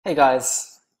Hey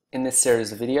guys, in this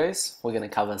series of videos we're going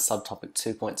to cover subtopic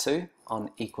 2.2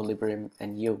 on equilibrium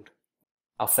and yield.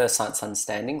 Our first science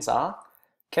understandings are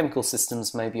chemical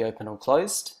systems may be open or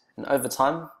closed, and over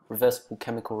time reversible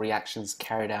chemical reactions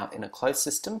carried out in a closed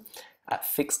system at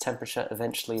fixed temperature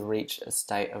eventually reach a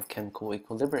state of chemical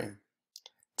equilibrium.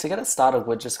 To get us started,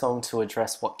 we're just going to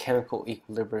address what chemical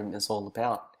equilibrium is all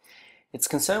about. It's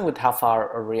concerned with how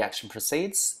far a reaction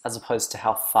proceeds as opposed to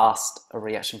how fast a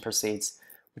reaction proceeds,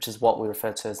 which is what we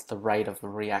refer to as the rate of the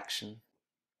reaction.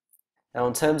 Now,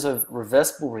 in terms of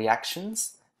reversible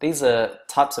reactions, these are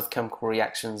types of chemical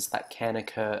reactions that can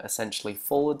occur essentially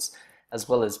forwards as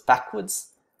well as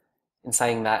backwards, in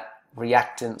saying that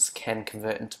reactants can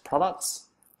convert into products,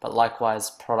 but likewise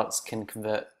products can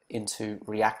convert into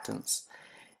reactants.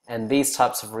 And these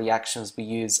types of reactions, we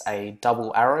use a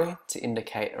double arrow to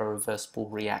indicate a reversible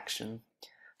reaction.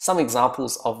 Some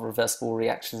examples of reversible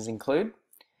reactions include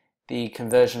the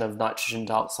conversion of nitrogen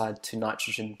dioxide to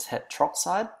nitrogen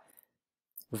tetroxide.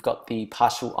 We've got the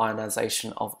partial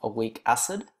ionization of a weak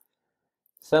acid,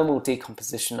 thermal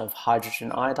decomposition of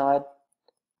hydrogen iodide,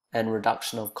 and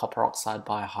reduction of copper oxide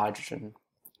by hydrogen.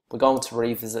 We're going to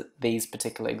revisit these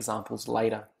particular examples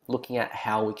later, looking at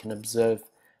how we can observe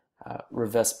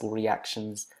reversible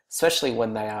reactions, especially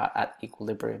when they are at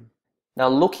equilibrium. Now,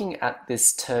 looking at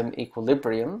this term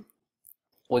equilibrium,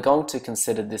 we're going to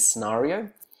consider this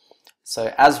scenario.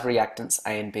 So as reactants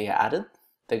A and B are added,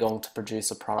 they're going to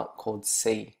produce a product called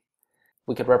C.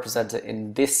 We could represent it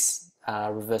in this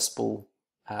reversible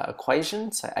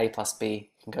equation, so A plus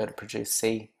B can go to produce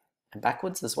C and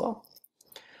backwards as well.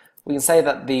 We can say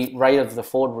that the rate of the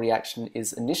forward reaction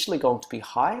is initially going to be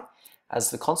high,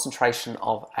 as the concentration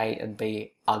of A and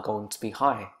B are going to be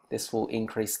high. This will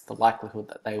increase the likelihood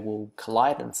that they will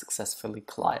collide and successfully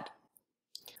collide.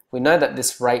 We know that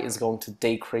this rate is going to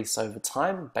decrease over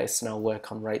time based on our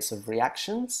work on rates of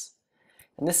reactions.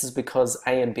 And this is because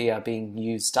A and B are being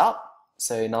used up.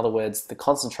 So in other words, the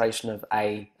concentration of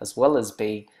A as well as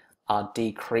B are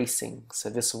decreasing. So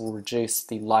this will reduce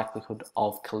the likelihood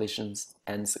of collisions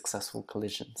and successful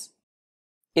collisions.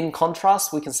 In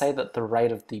contrast, we can say that the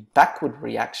rate of the backward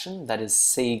reaction, that is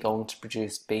C going to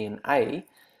produce B and A,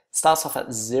 starts off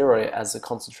at 0 as the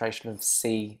concentration of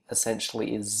C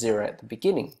essentially is 0 at the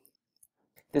beginning.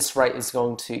 This rate is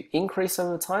going to increase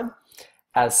over time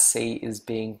as C is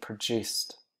being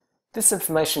produced. This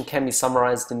information can be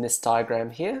summarized in this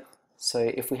diagram here.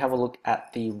 So if we have a look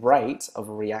at the rate of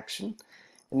a reaction,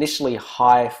 initially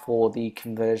high for the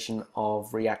conversion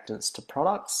of reactants to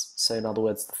products, so in other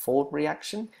words the forward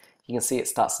reaction, you can see it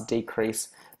starts to decrease,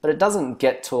 but it doesn't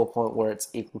get to a point where it's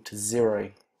equal to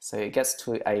 0, so it gets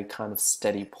to a kind of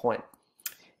steady point.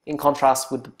 In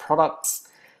contrast with the products,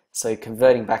 so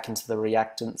converting back into the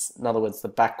reactants, in other words the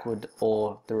backward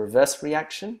or the reverse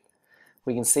reaction,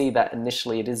 we can see that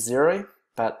initially it is 0,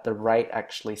 but the rate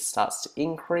actually starts to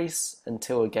increase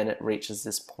until again it reaches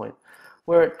this point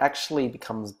where it actually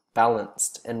becomes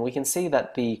balanced, and we can see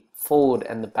that the forward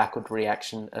and the backward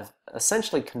reaction have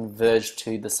essentially converged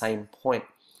to the same point.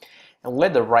 And where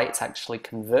the rates actually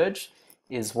converge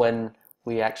is when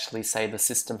we actually say the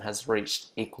system has reached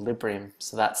equilibrium.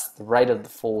 So that's the rate of the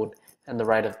forward and the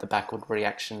rate of the backward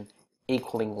reaction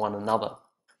equaling one another.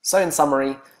 So in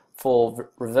summary, for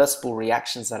reversible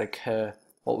reactions that occur,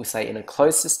 what we say in a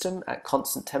closed system at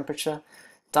constant temperature,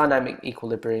 dynamic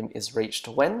equilibrium is reached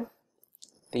when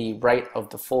the rate of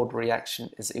the forward reaction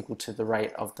is equal to the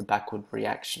rate of the backward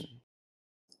reaction.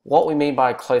 What we mean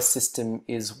by a closed system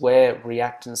is where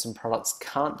reactants and products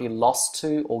can't be lost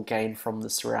to or gained from the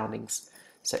surroundings,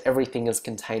 so everything is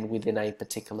contained within a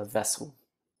particular vessel.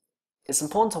 It's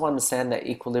important to understand that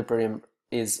equilibrium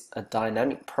is a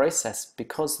dynamic process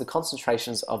because the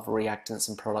concentrations of reactants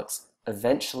and products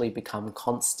eventually become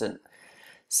constant.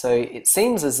 So it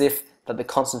seems as if that the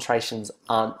concentrations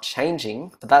aren't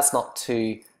changing, but that's not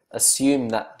to assume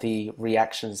that the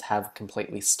reactions have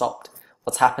completely stopped.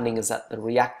 What's happening is that the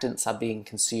reactants are being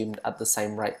consumed at the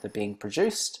same rate they're being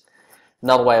produced.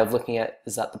 Another way of looking at it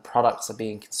is that the products are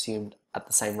being consumed at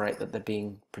the same rate that they're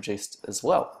being produced as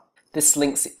well. This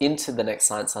links into the next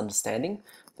science understanding,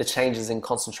 the changes in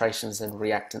concentrations in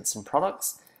reactants and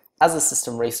products, as the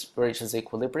system reaches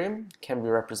equilibrium, can be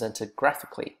represented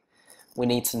graphically. We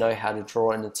need to know how to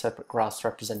draw and interpret graphs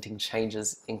representing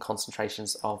changes in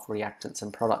concentrations of reactants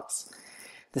and products.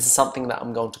 This is something that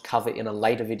I'm going to cover in a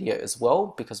later video as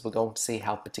well, because we're going to see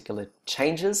how particular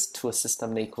changes to a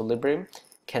system in equilibrium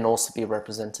can also be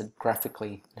represented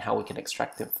graphically and how we can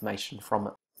extract information from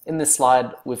it. In this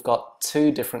slide, we've got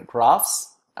two different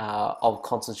graphs of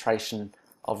concentration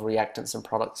of reactants and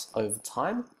products over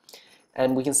time.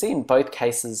 And we can see in both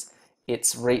cases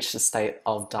it's reached a state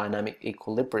of dynamic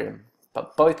equilibrium,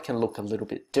 but both can look a little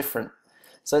bit different.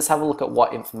 So let's have a look at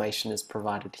what information is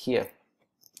provided here.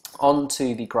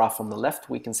 Onto the graph on the left,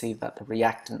 we can see that the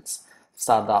reactants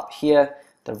started up here,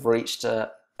 they've reached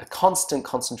a constant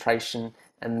concentration,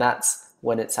 and that's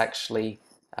when it's actually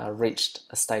reached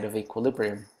a state of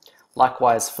equilibrium.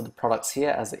 Likewise for the products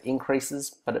here, as it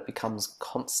increases, but it becomes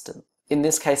constant. In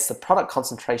this case, the product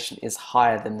concentration is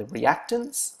higher than the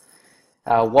reactants.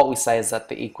 What we say is that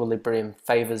the equilibrium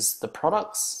favors the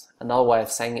products. Another way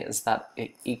of saying it is that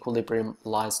equilibrium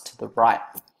lies to the right.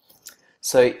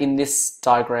 So in this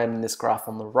diagram, in this graph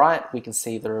on the right, we can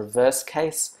see the reverse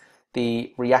case.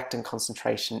 The reactant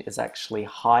concentration is actually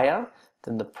higher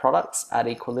than the products at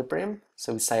equilibrium.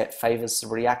 So we say it favors the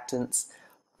reactants,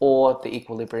 or the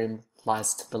equilibrium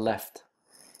lies to the left.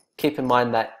 Keep in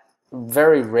mind that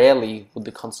very rarely would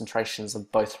the concentrations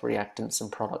of both reactants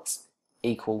and products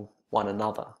equal one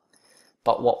another.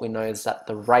 But what we know is that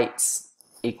the rates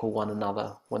equal one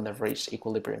another when they've reached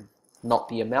equilibrium, not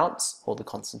the amounts or the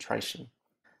concentration.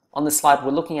 On this slide,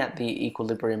 we're looking at the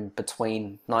equilibrium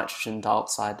between nitrogen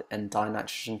dioxide and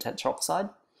dinitrogen tetroxide.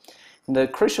 And the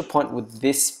crucial point with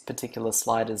this particular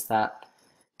slide is that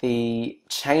the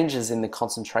changes in the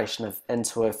concentration of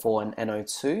N2O4 and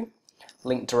NO2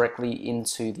 link directly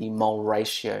into the mole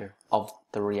ratio of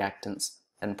the reactants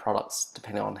and products,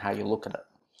 depending on how you look at it.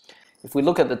 If we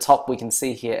look at the top, we can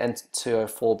see here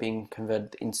N2O4 being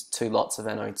converted into 2 lots of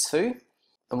NO2.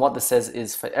 And what this says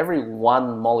is for every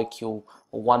 1 molecule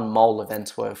or 1 mole of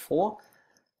N2O4,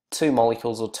 2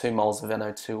 molecules or 2 moles of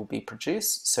NO2 will be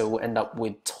produced. So we'll end up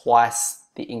with twice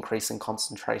the increase in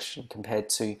concentration compared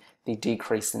to the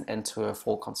decrease in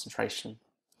N2O4 concentration.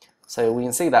 So we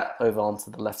can see that over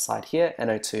onto the left side here,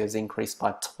 NO2 has increased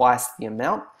by twice the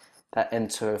amount that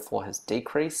N2O4 has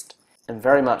decreased, and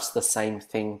very much the same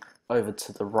thing over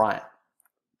to the right.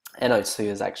 NO2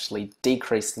 has actually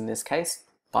decreased in this case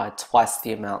by twice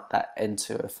the amount that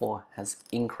N2O4 has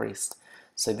increased.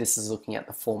 So this is looking at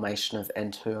the formation of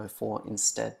N2O4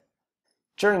 instead.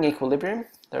 During equilibrium,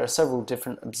 there are several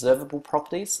different observable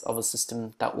properties of a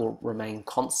system that will remain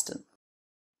constant.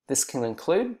 This can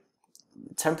include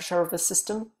the temperature of the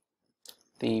system,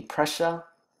 the pressure,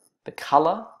 the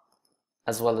color,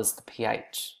 as well as the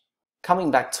pH. Coming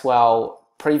back to our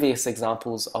previous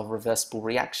examples of reversible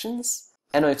reactions,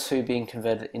 NO2 being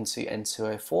converted into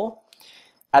N2O4,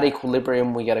 at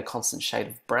equilibrium we get a constant shade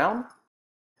of brown.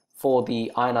 For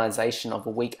the ionization of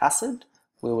a weak acid,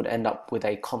 we would end up with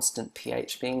a constant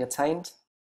pH being attained.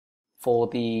 For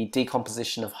the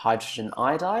decomposition of hydrogen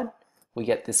iodide, we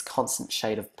get this constant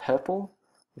shade of purple,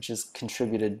 which is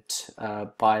contributed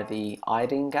by the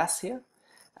iodine gas here,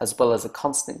 as well as a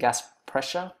constant gas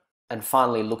pressure. And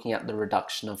finally, looking at the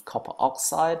reduction of copper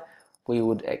oxide, we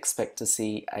would expect to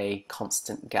see a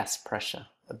constant gas pressure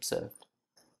observed.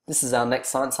 This is our next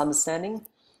science understanding.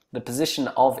 The position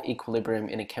of equilibrium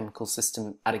in a chemical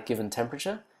system at a given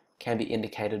temperature can be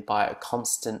indicated by a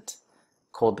constant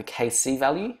called the Kc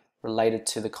value related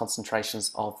to the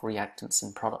concentrations of reactants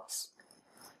and products.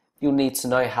 You'll need to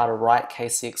know how to write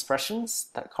Kc expressions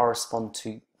that correspond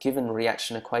to given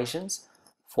reaction equations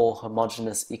for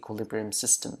homogeneous equilibrium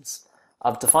systems.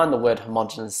 I've defined the word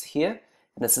homogeneous here,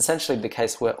 and it's essentially the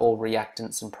case where all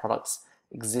reactants and products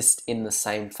exist in the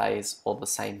same phase or the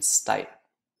same state.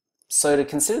 So to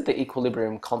consider the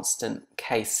equilibrium constant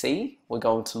Kc, we're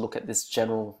going to look at this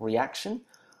general reaction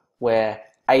where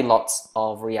A lots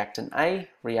of reactant A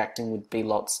reacting with B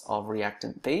lots of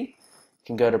reactant B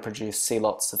can go to produce C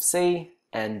lots of C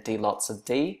and D lots of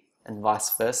D, and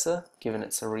vice versa, given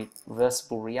it's a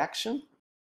reversible reaction.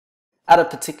 At a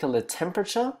particular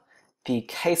temperature, the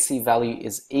Kc value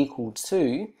is equal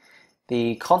to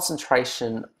the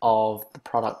concentration of the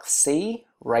product C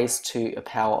raised to a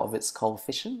power of its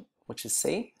coefficient, which is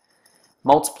C,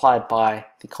 multiplied by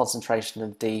the concentration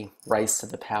of D raised to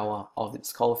the power of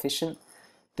its coefficient.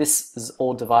 This is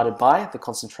all divided by the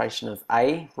concentration of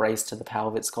A raised to the power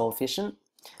of its coefficient,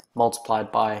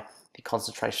 multiplied by the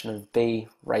concentration of B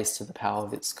raised to the power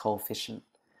of its coefficient.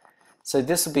 So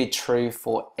this will be true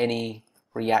for any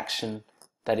reaction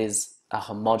that is a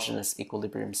homogeneous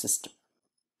equilibrium system.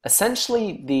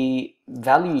 Essentially, the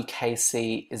value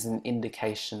Kc is an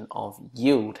indication of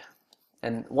yield.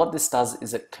 And what this does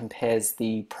is it compares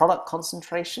the product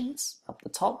concentrations up the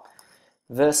top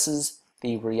versus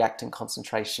the reactant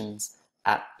concentrations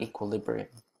at equilibrium.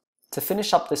 To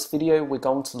finish up this video, we're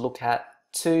going to look at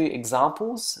 2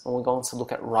 examples, and we're going to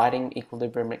look at writing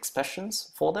equilibrium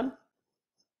expressions for them.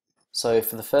 So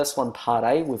for the first one, part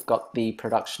A, we've got the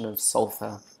production of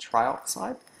sulfur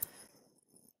trioxide.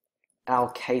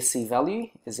 our Kc value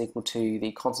is equal to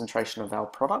the concentration of our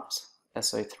product,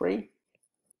 SO3,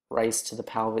 raised to the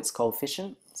power of its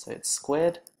coefficient, so it's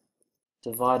squared,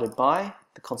 divided by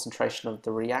the concentration of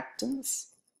the reactants,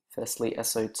 firstly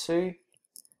SO2,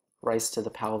 raised to the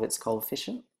power of its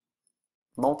coefficient,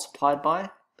 multiplied by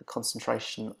the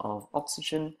concentration of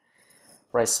oxygen,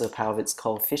 raised to the power of its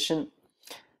coefficient.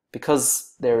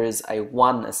 Because there is a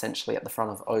 1 essentially at the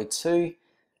front of O2,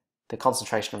 the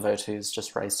concentration of O2 is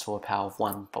just raised to a power of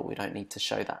 1, but we don't need to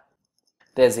show that.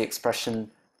 There's the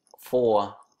expression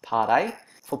for part A.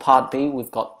 For part B,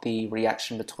 we've got the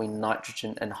reaction between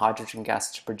nitrogen and hydrogen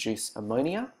gas to produce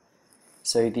ammonia.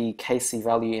 So the Kc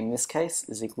value in this case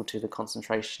is equal to the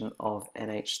concentration of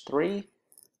NH3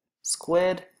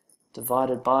 squared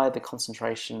divided by the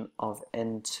concentration of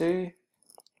N2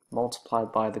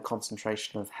 multiplied by the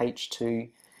concentration of H2,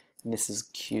 and this is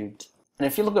cubed. And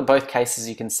if you look at both cases,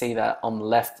 you can see that on the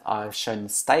left I've shown the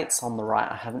states, on the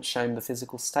right I haven't shown the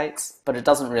physical states, but it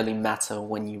doesn't really matter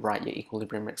when you write your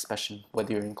equilibrium expression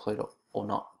whether you include it or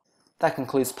not. That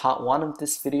concludes part 1 of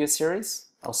this video series.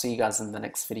 I'll see you guys in the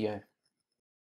next video.